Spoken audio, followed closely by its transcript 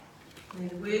May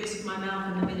the words of my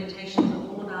mouth and the meditations of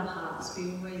all our hearts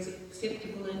be always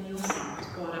acceptable in your sight,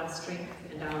 God, our strength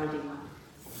and our Redeemer.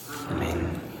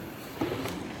 Amen.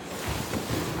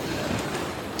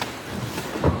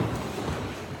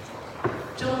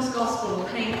 John's Gospel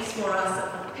paints for us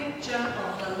a picture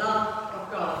of the love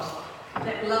of God,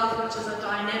 that love which is a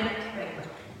dynamic thing,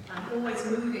 always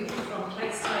moving from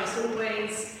place to place,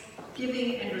 always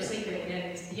giving and receiving.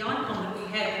 And the icon that we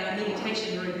have in our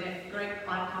meditation room, that great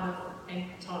icon of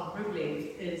Anton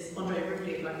Rublev, is Andrei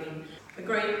Rublev, a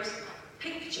great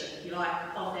picture, if you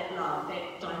like, of that love,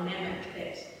 that dynamic,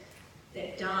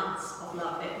 that dance of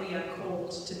love that we are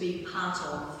called to be part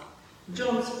of.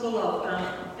 John's full of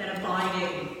that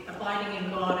abiding in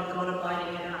God and God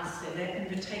abiding in us, and that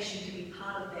invitation to be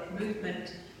part of that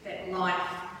movement, that life.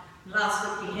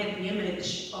 Last week we had the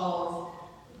image of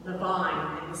the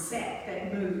vine and the sap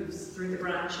that moves through the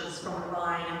branches from the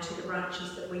vine into the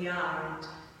branches that we are, and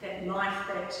that life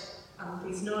that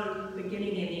there's no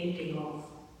beginning and ending of.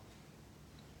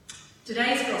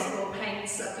 Today's Gospel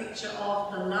paints a picture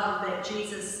of the love that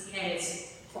Jesus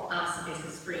has for us as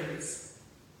his friends.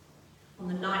 On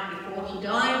the night before he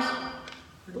died,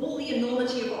 with all the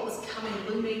enormity of what was coming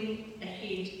looming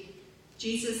ahead,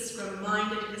 Jesus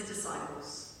reminded his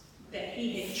disciples that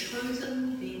he had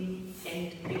chosen them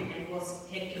and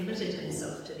had committed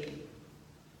himself to them.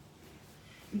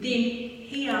 Then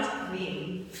he asked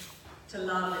them to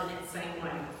love in that same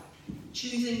way,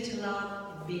 choosing to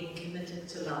love and being committed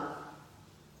to love.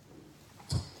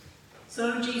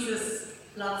 So Jesus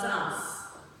loves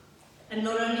us, and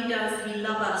not only does he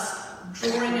love us,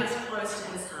 drawing us close to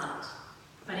his heart,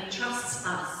 but he trusts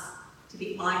us to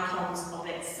be icons of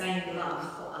that same love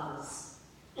for others.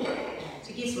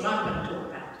 So guess what I'm going to talk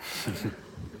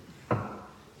about?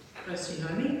 Those who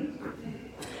know me.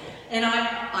 And I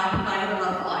have a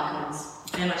love for icons,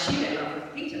 and I share that love with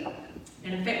Peter.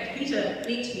 And in fact, Peter lent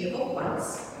me a book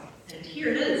once, and here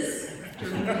it is. I have to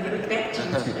remember to give it back to you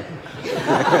today.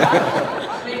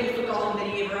 Maybe forgotten that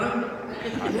he ever owned it.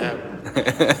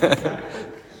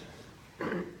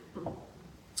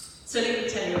 So let me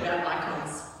tell you about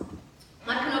icons.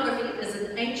 Iconography is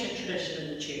an ancient tradition in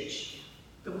the church.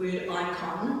 The word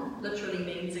icon literally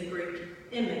means a Greek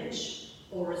image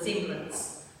or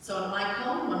resemblance. So an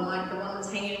icon, one like the one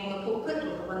that's hanging on the pulpit,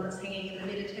 or the one that's hanging in the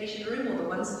meditation room, or the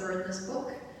ones that are in this book,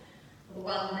 or the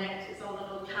one that is on the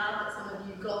little card that some of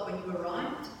you got when you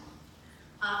arrived,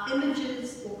 are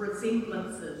images or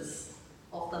resemblances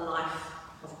of the life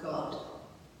of God.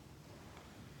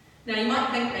 Now you might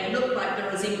think they look like the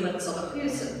resemblance of a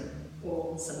person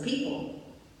or some people,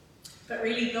 but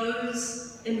really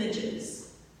those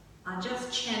images are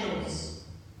just channels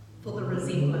for the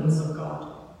resemblance of God.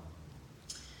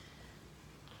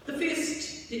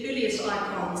 The earliest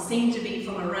icons seem to be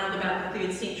from around about the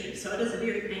 3rd century, so it is a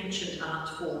very ancient art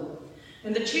form.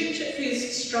 And the church at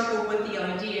first struggled with the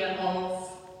idea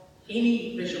of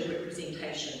any visual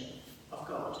representation of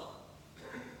God,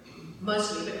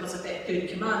 mostly because of that 3rd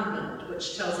commandment,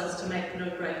 which tells us to make no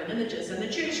graven images. And the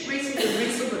church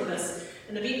wrestled with this,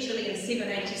 and eventually in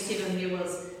 787 there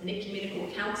was an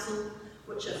ecumenical council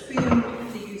which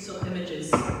affirmed the use of images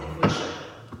in worship.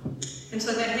 And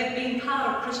so they have been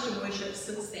part of Christian worship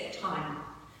since that time,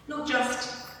 not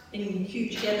just in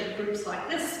huge gathered groups like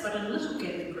this, but in little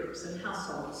gathered groups in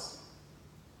households.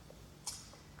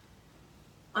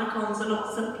 Icons are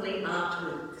not simply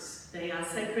artworks, they are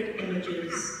sacred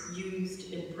images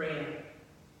used in prayer.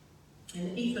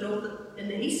 In the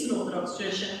Eastern Orthodox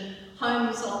tradition,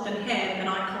 homes often have an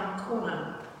icon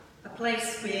corner, a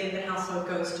place where the household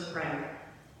goes to pray,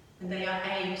 and they are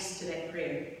aids to that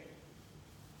prayer.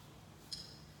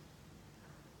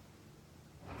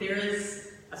 There is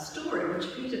a story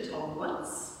which Peter told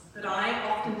once that I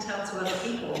often tell to other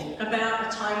people about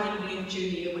a time when he and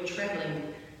Julia were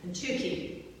travelling in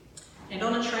Turkey. And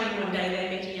on a train one day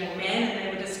they met a young man and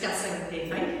they were discussing their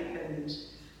faith and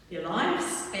their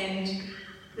lives. And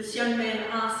this young man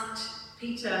asked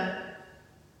Peter,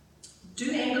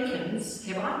 do Anglicans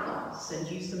have icons and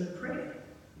use them in prayer?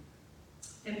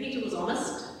 And Peter was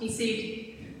honest. He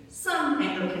said, some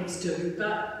Anglicans do,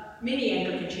 but many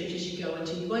Anglican churches you go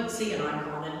into, you won't see an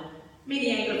icon, and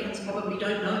many Anglicans probably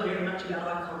don't know very much about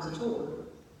icons at all.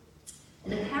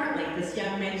 And apparently this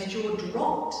young man's jaw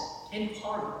dropped in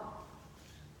horror.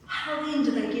 How then do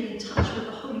they get in touch with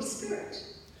the Holy Spirit?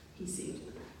 He said.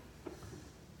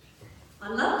 I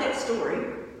love that story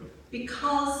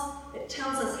because it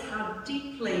tells us how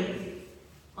deeply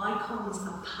icons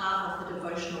are part of the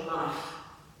devotional life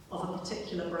of a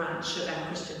particular branch of our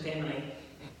Christian family.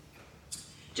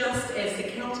 Just as the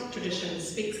Celtic tradition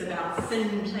speaks about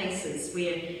thin places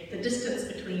where the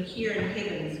distance between here and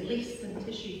heaven is less than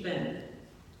tissue thin,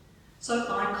 so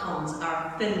icons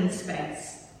are a thin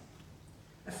space,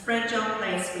 a fragile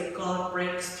place where God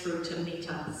breaks through to meet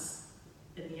us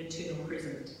in the eternal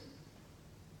present.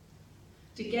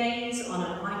 To gaze on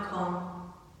an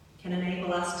icon can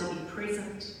enable us to be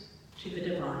present to the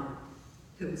divine,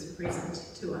 who is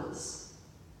present to us,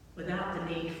 without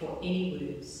the need for any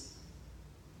words.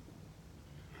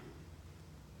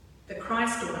 The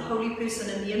Christ or the holy person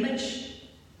in the image,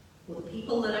 or the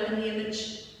people that are in the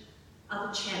image, are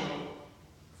the channel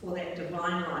for that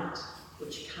divine light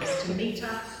which comes to meet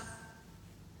us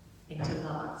and to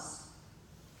love us.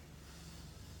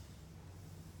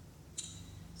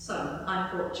 So I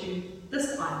brought you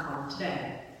this icon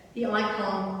today, the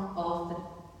icon of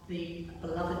the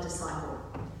beloved disciple,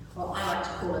 or I like to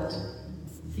call it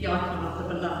the icon of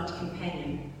the beloved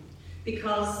companion,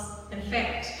 because in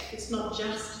fact it's not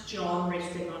just John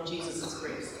resting on Jesus'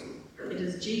 breast, it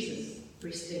is Jesus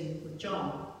resting with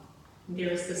John. And there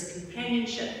is this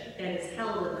companionship that is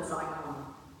held in this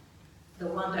icon, the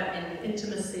wonder and the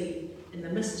intimacy and the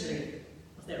mystery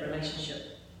of that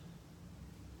relationship.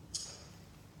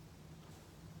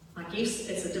 I guess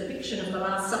it's a depiction of the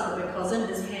Last Supper because in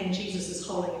his hand Jesus is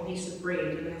holding a piece of bread,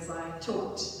 and as I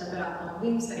talked about on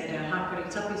Wednesday at our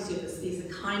Hākari Tapu service, there's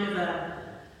a kind of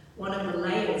one of the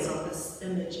layers of this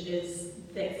image is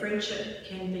that friendship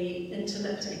can be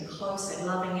intimate and close and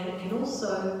loving, and it can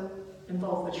also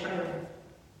involve betrayal.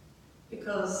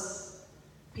 Because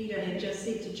Peter had just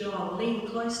said to John, lean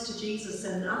close to Jesus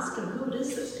and ask him, who it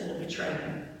is that's going to betray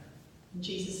him? And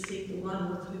Jesus said, the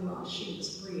one with whom I'll share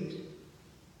this bread.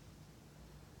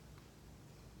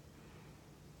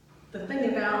 The thing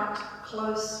about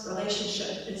close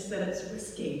relationship is that it's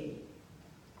risky.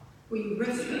 We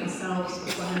risk ourselves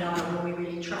with one another when we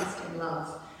really trust and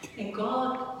love. And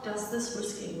God does this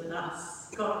risking with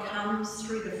us. God comes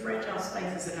through the fragile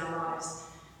spaces in our lives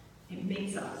and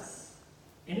meets us.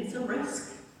 And it's a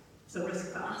risk. It's a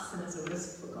risk for us and it's a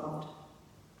risk for God.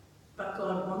 But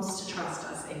God wants to trust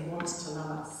us and wants to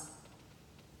love us.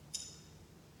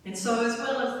 And so as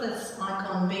well as this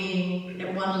icon being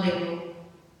at one level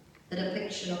a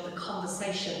depiction of the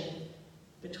conversation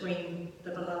between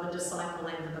the beloved disciple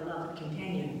and the beloved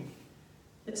companion,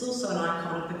 it's also an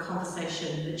icon of the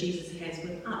conversation that Jesus has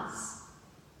with us.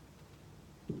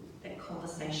 That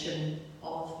conversation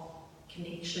of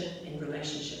connection and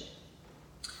relationship.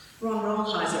 Ron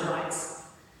Rolheiser writes,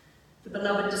 the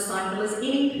beloved disciple is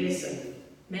any person,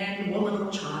 man, woman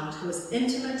or child, who is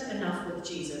intimate enough with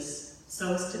Jesus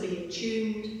so as to be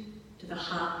attuned to the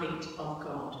heartbeat of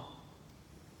God,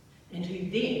 and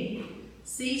who then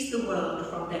sees the world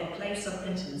from that place of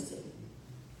intimacy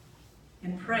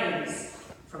and prays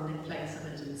from that place of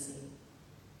intimacy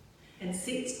and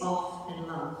sets off in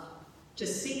love to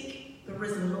seek the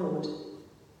risen Lord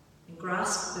and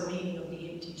grasp the meaning of the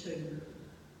empty tomb.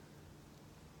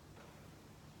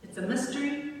 It's a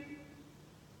mystery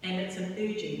and it's an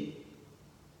urging.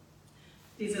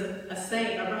 There's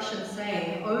a Russian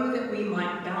saying, oh, that we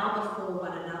might bow before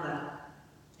one another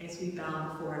as we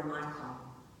bow before an icon.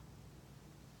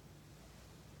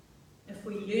 If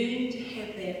we learn to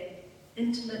have that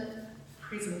intimate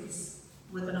presence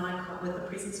with an icon, with the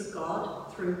presence of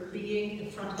God, through being in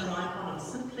front of an icon and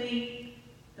simply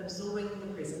absorbing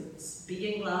the presence,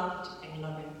 being loved and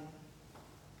loving,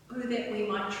 oh, that we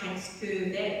might transfer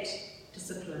that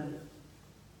discipline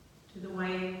to the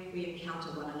way we encounter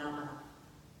one another.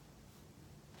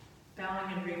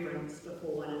 Bowing in reverence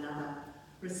before one another,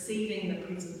 receiving the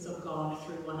presence of God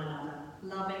through one another,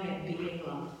 loving and being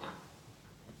loved.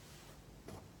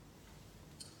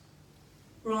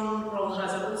 Ron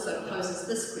Rolheiser also poses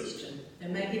this question,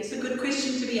 and maybe it's a good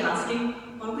question to be asking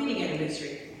on a wedding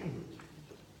anniversary.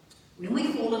 When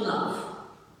we fall in love,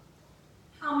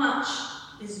 how much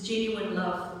is genuine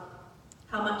love?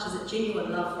 How much is it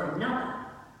genuine love for another?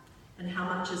 And how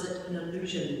much is it an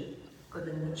illusion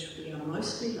within which we are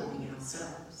mostly loving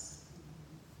ourselves?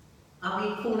 Are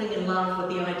we falling in love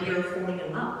with the idea of falling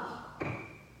in love?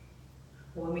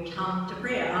 Or when we come to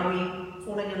prayer, are we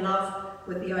falling in love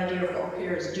with the idea of what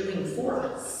prayer is doing for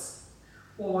us?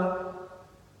 Or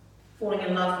falling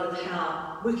in love with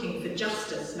how working for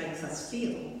justice makes us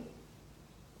feel?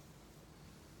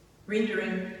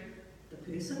 Rendering the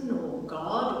person or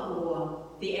God or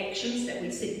the actions that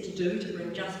we seek to do to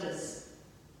bring justice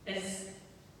as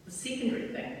the secondary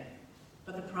thing,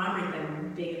 but the primary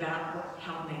thing being about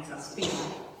how it makes us feel.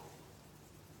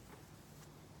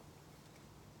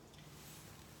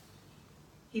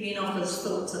 He then offers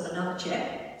thoughts of another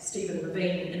chap, Stephen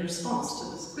Levine in response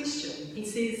to this question. He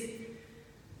says,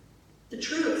 the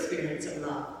true experience of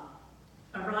love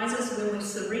arises when we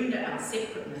surrender our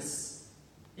separateness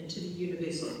into the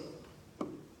universal.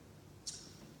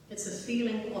 It's a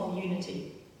feeling of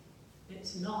unity.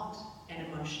 It's not an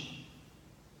emotion.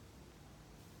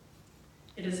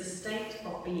 It is a state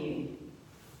of being.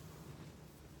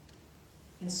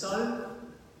 And so,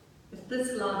 if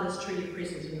this love is truly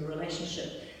present in a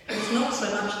relationship, it's not so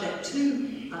much that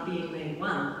two are being made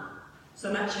one,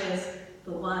 so much as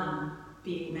the one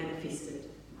being manifested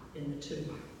in the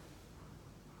two.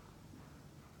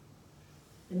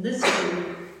 In this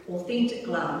view, authentic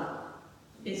love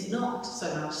is not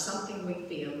so much something we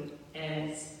feel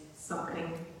as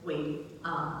something we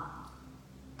are.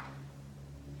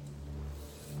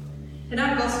 In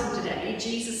our gospel today,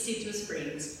 Jesus said to his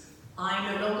friends,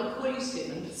 I no longer call you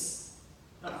servants,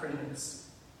 but friends.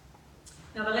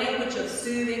 Now, the language of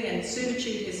serving and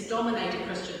servitude has dominated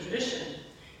Christian tradition,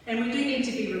 and we do need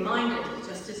to be reminded,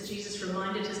 just as Jesus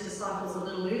reminded his disciples a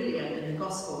little earlier in the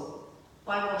gospel,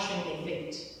 by washing their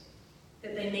feet,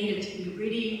 that they needed to be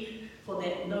ready for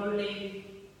that lowly,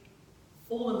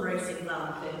 all-embracing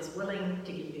love that is willing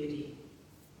to get dirty,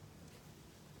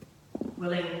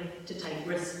 willing to take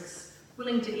risks,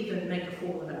 willing to even make a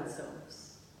fool of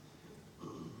ourselves.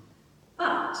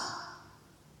 But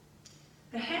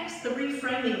perhaps the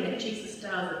reframing that Jesus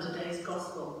does in today's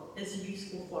gospel is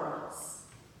useful for us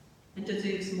and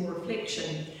deserves more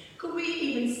reflection. Could we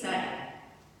even say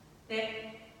that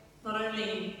not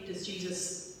only does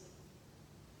Jesus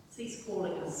cease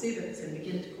calling us servants and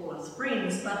begin to call us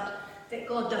friends, but that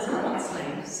God doesn't want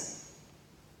slaves.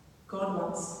 God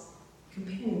wants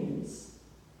companions.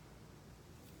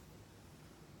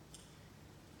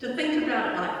 To think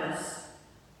about it like this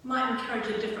might encourage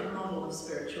a different model of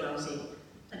spirituality,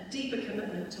 a deeper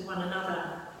commitment to one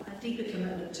another, a deeper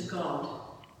commitment to God,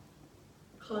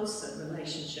 closer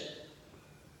relationship.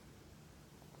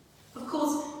 Of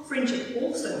course, friendship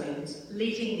also means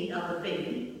letting the other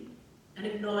be and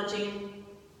acknowledging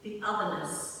the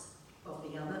otherness of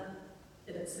the other,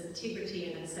 in its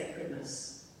integrity and its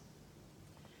sacredness.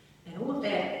 And all of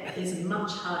that is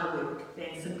much harder work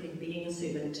than simply being a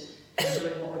servant and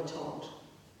doing what we're told.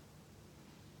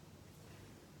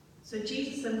 So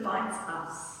Jesus invites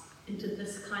us into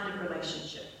this kind of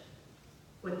relationship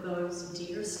with those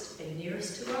dearest and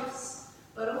nearest to us,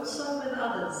 but also with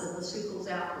others in the circles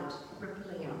outward,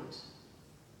 rippling out.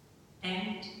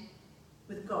 And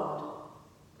with God,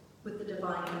 with the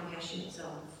divine compassion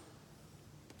itself.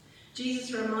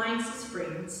 Jesus reminds his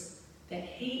friends that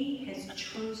he has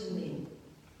chosen them.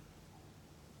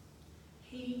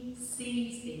 He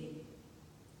sees them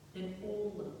in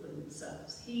all of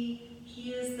themselves. He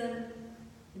hears them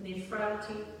in their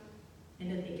frailty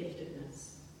and in their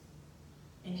giftedness.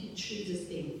 And he chooses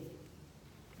them.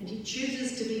 And he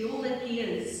chooses to be all that he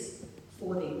is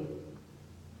for them.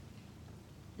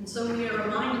 And so we are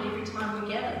reminded every time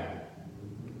we gather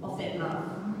of that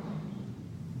love.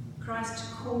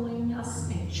 Christ calling us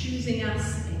and choosing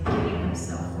us and giving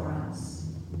himself for us.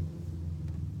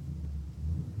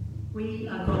 We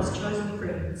are God's chosen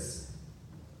friends.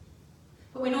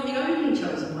 But we're not the only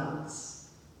chosen ones.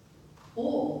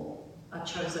 All are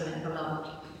chosen and beloved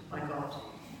by God.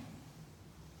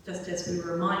 Just as we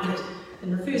were reminded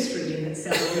in the first reading that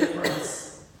Sally read for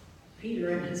us, Peter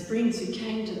and his friends who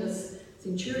came to this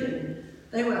centurion,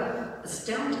 they were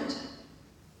astounded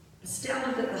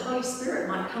that the Holy Spirit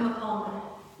might come upon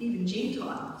even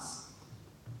Gentiles.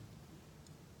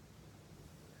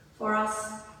 For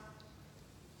us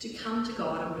to come to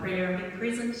God in prayer and be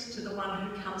present to the one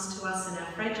who comes to us in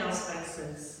our fragile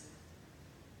spaces,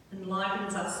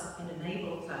 enlivens us and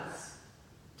enables us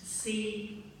to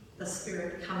see the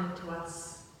Spirit come to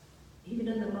us, even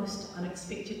in the most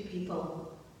unexpected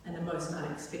people and the most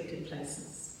unexpected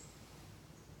places.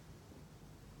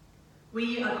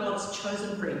 We are God's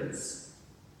chosen friends,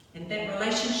 and that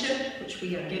relationship which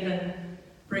we are given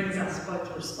brings us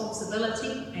both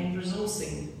responsibility and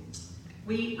resourcing.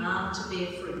 We are to bear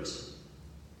fruit,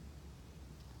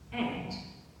 and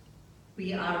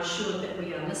we are assured that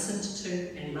we are listened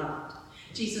to and loved.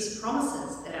 Jesus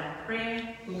promises that our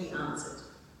prayer will be answered,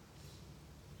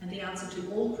 and the answer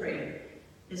to all prayer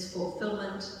is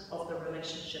fulfillment of the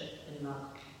relationship in love.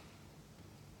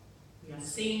 We are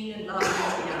seen and loved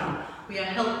as we are. We are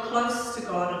held close to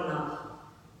God in love,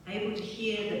 able to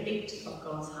hear the beat of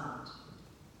God's heart,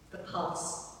 the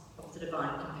pulse of the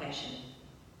divine compassion.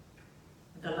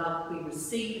 And the love we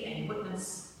receive and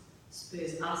witness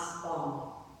spurs us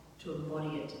on to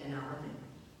embody it in our living.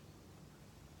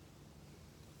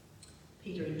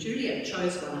 Peter and Julia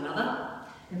chose one another,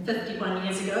 And 51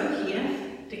 years ago here,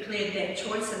 declared that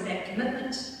choice and that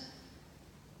commitment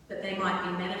that they might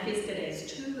be manifested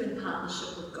as two in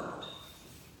partnership with God.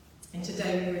 And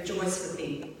today we rejoice with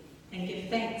them and give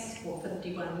thanks for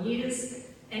 51 years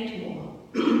and more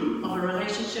of a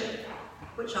relationship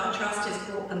which I trust has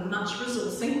brought them much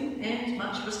resourcing and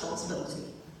much responsibility.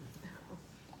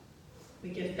 We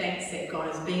give thanks that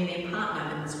God has been their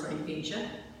partner in this great venture,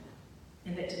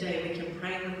 and that today we can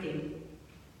pray with them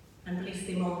and bless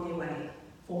them on their way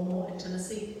for more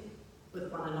intimacy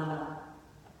with one another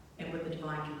and with the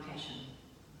divine compassion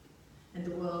and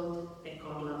the world that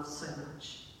God loves so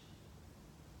much.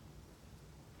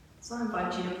 So I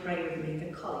invite you to pray with me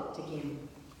the collect again.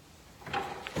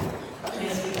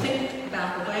 As we think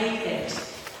about the way that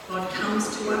God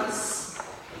comes to us,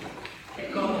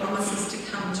 that God promises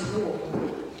to come to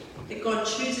all, that God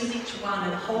chooses each one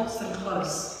and holds them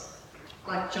close,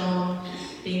 like John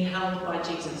being held by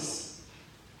Jesus,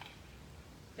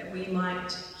 that we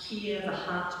might hear the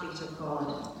heartbeat of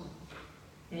God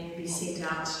and be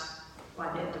sent out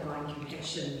by that divine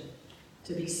compassion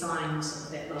to be signs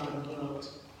of that love in the world.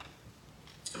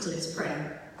 So let's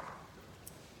pray.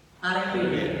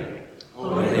 Alleluia.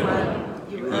 Holy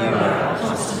One, you are our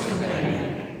constant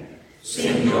companion.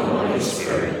 Send your Holy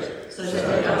Spirit so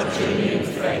that our journey in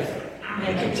faith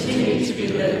may continue to be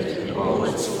lived in all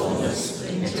its fullness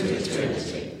into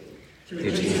eternity.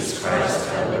 Through Jesus Christ,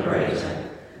 our Liberator,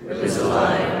 who is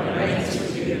alive and reigns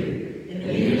with you in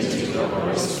the unity of the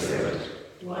Holy Spirit,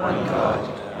 one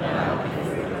God, now and forever.